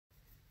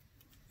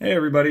Hey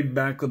everybody,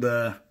 back with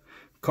a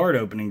card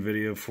opening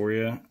video for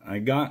you. I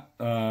got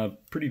a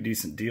pretty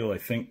decent deal, I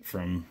think,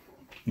 from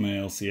my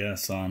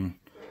LCS on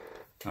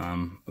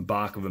a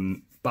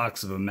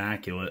box of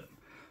Immaculate.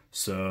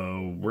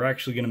 So we're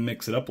actually going to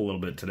mix it up a little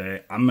bit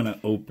today. I'm going to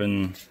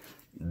open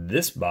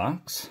this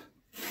box,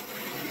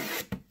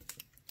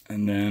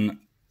 and then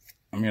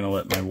I'm going to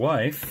let my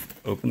wife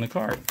open the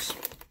cards.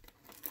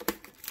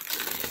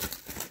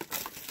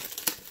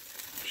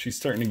 She's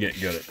starting to get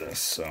good at this,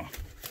 so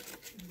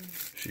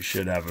she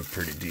should have a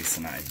pretty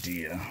decent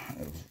idea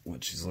of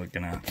what she's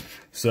looking at.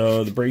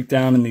 So the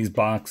breakdown in these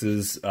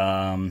boxes,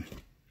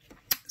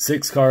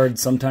 6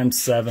 cards,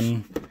 sometimes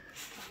 7.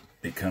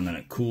 They come in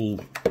a cool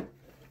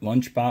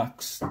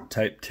lunchbox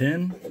type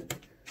tin.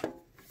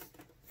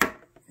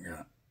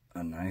 Got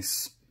a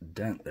nice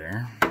dent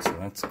there, so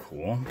that's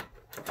cool.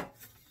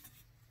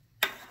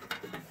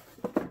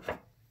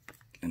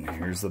 And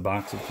here's the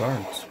box of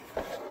cards.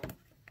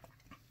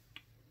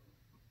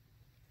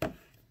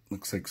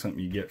 Looks like something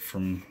you get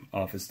from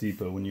Office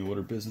Depot when you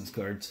order business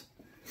cards.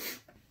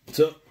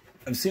 So,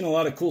 I've seen a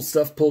lot of cool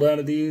stuff pulled out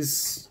of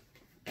these.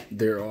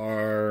 There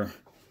are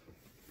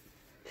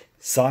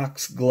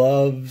socks,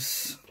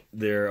 gloves,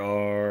 there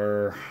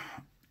are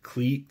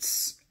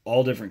cleats,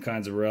 all different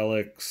kinds of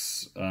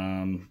relics,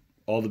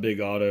 all the big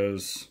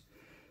autos.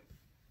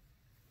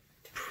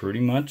 Pretty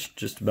much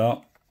just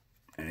about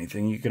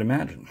anything you could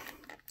imagine.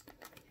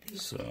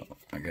 So,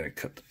 I gotta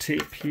cut the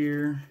tape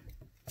here.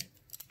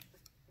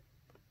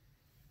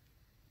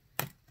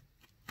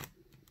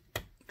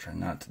 Try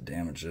not to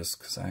damage this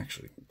because I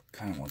actually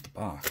kind of want the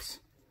box.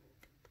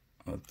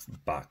 Oh, it's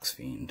box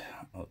fiend.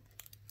 I'll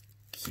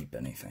keep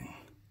anything.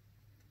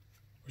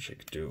 Wish I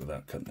could do it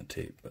without cutting the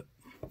tape, but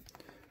I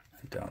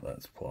doubt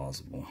that's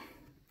plausible.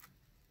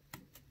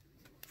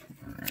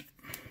 Alright.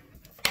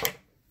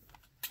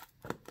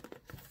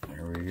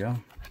 There we go.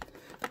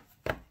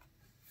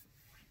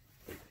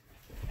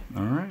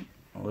 Alright,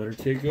 I'll let her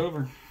take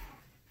over.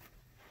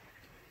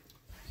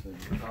 So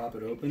you pop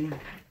it open.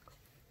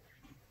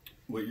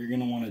 What you're going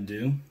to want to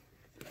do,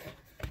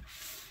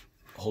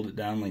 hold it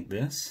down like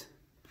this,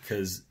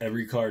 because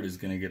every card is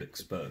going to get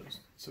exposed.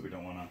 So we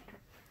don't want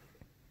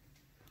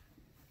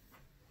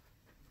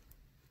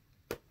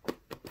to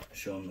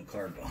show them the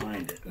card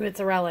behind it.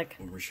 It's a relic.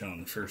 When we're showing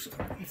the first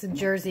card. It's a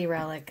jersey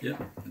relic.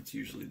 Yep, that's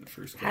usually the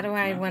first card. How do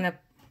I want to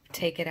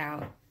take it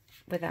out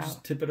without?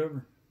 Just tip it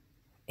over.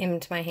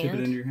 Into my hand? Tip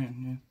it into your hand,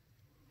 yeah.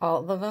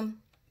 All of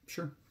them?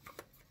 Sure.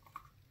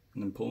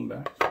 And then pull them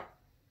back.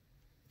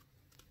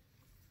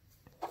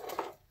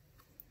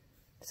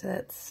 So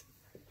that's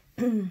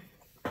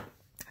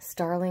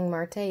Starling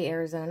Marte,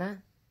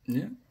 Arizona.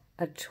 Yeah.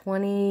 A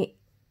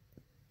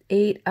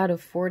 28 out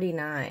of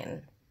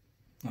 49.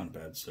 Not a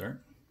bad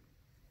start.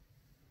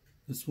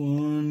 This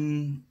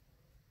one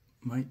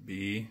might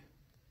be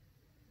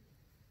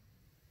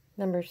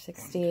number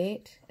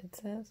 68, it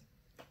says.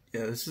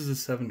 Yeah, this is a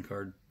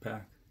 7-card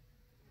pack.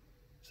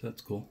 So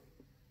that's cool.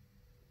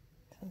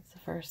 So that's the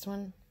first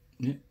one.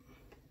 Yeah.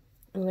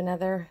 Ooh,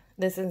 another.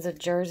 This is a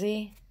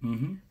jersey.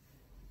 Mm-hmm.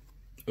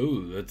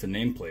 Ooh, that's a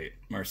nameplate.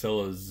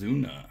 Marcelo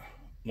Zuna,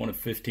 1 of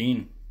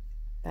 15.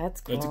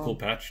 That's cool. That's a cool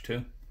patch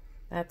too.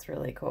 That's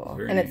really cool.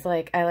 Very and neat. It's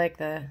like, I like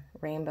the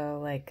rainbow,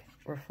 like,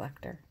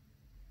 reflector.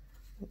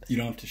 Oops. You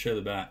don't have to show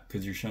the back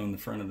because you're showing the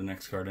front of the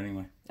next card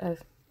anyway. Oh.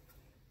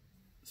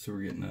 So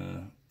we're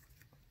getting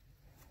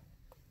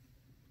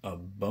a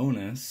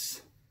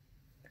bonus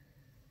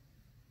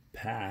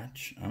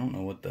patch. I don't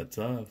know what that's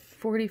of.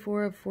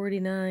 44 of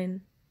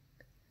 49.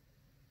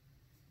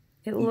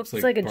 It looks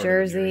like a part of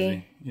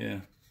jersey.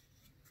 Yeah.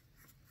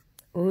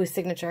 Ooh,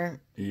 signature.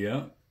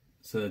 Yep.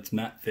 So that's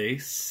matte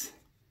face.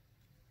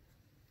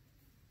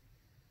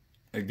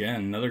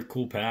 Again, another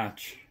cool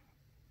patch.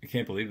 I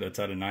can't believe that's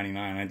out of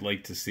 99. I'd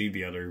like to see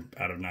the other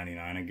out of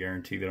 99. I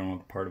guarantee they don't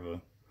have part of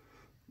a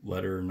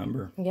letter or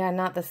number. Yeah,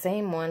 not the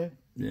same one.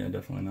 Yeah,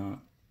 definitely not.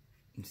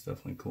 It's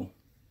definitely cool.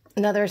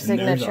 Another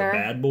signature. And there's our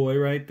bad boy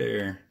right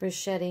there.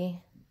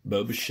 Bichette.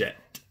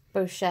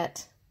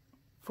 Bichette.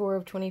 4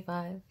 of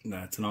 25.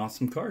 That's an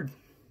awesome card.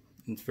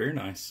 It's very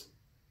nice.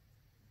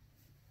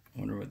 I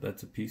wonder what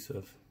that's a piece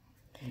of.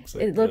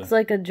 It looks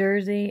like a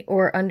jersey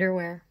or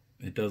underwear.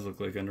 It does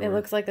look like underwear. It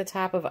looks like the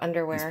top of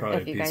underwear,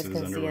 if you guys can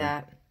see underwear.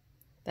 that.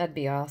 That'd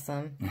be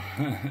awesome.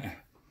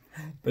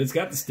 But it's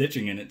got the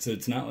stitching in it, so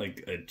it's not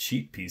like a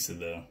cheap piece of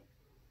the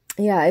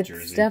Yeah, it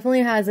jersey.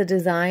 Definitely has a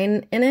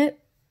design in it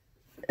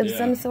of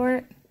some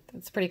sort.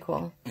 It's pretty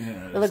cool.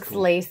 Yeah, it looks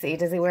cool. Lacy.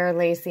 Does he wear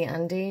lacy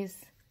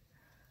undies?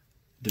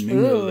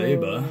 Domingo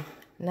Leyba.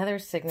 Another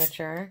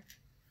signature.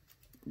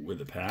 With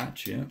a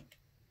patch, yeah.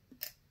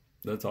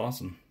 That's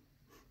awesome.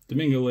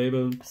 Domingo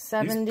Leyba.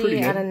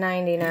 70 out of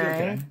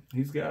 99.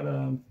 He's got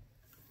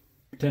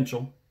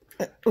potential.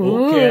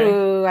 Ooh,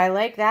 okay. I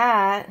like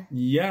that.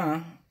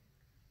 Yeah.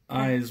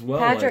 I as well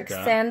Patrick like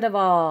that.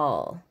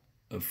 Sandoval.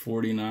 Of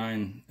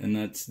 49, and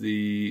that's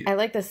the... I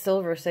like the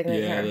silver signature.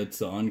 Yeah, that's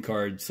the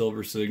on-card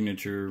silver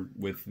signature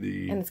with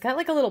the... And it's got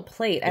like a little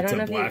plate. I don't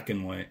know if it's a black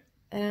and white.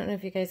 I don't know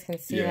if you guys can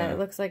see Yeah. that. It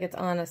looks like it's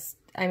on a...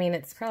 I mean,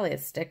 it's probably a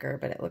sticker,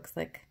 but it looks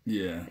like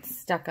it's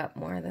stuck up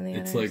more than the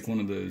others. It's like one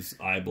of those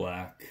eye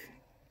black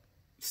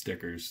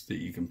stickers that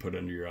you can put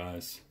under your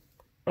eyes.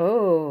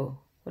 Oh,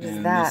 what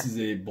is that? This is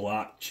a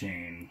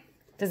blockchain.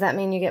 Does that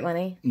mean you get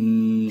money?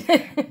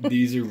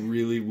 These are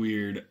really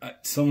weird.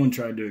 Someone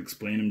tried to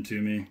explain them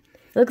to me.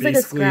 Looks like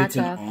a scratch it's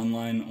an off.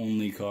 online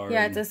only card.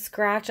 Yeah, it's a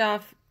scratch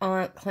off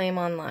on claim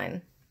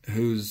online.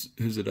 Who's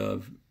it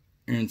of?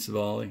 Aaron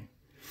Savali.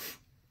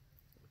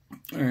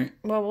 All right.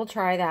 Well, we'll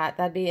try that.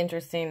 That'd be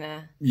interesting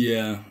to...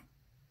 Yeah.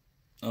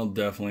 I'll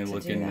definitely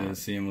look into that.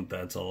 seeing what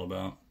that's all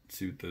about.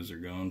 See what those are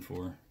going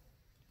for.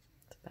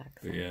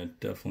 But yeah,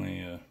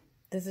 definitely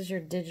this is your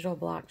digital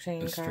blockchain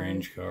card. A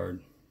strange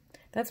card.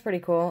 That's pretty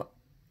cool.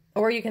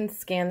 Or you can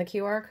scan the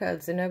QR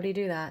code, so nobody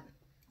do that.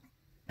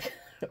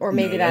 Or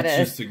maybe that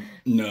is. The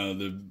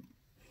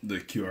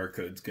QR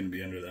code's going to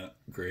be under that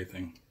gray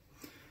thing.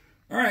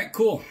 All right,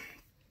 cool.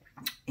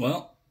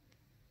 Well,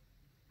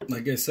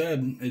 like I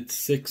said, it's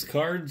 6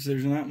 cards.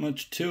 There's not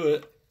much to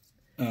it.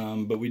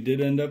 But we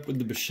did end up with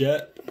the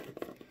Bichette,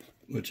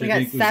 which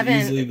I think was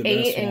easily the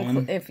best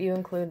one. If you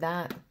include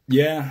that.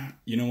 Yeah,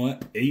 you know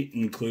what? 8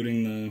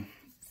 including the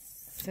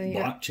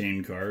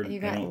blockchain card. You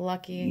got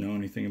lucky. I don't know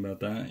anything about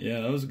that.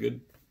 Yeah, that was a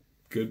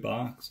good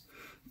box.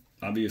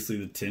 Obviously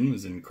the tin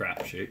was in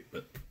crap shape,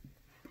 but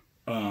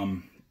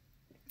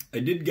I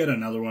did get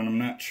another one. I'm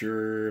not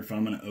sure if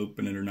I'm going to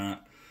open it or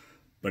not,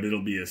 but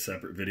it'll be a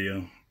separate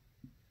video.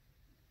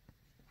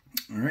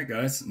 All right,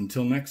 guys.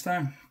 Until next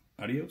time,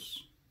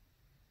 adios.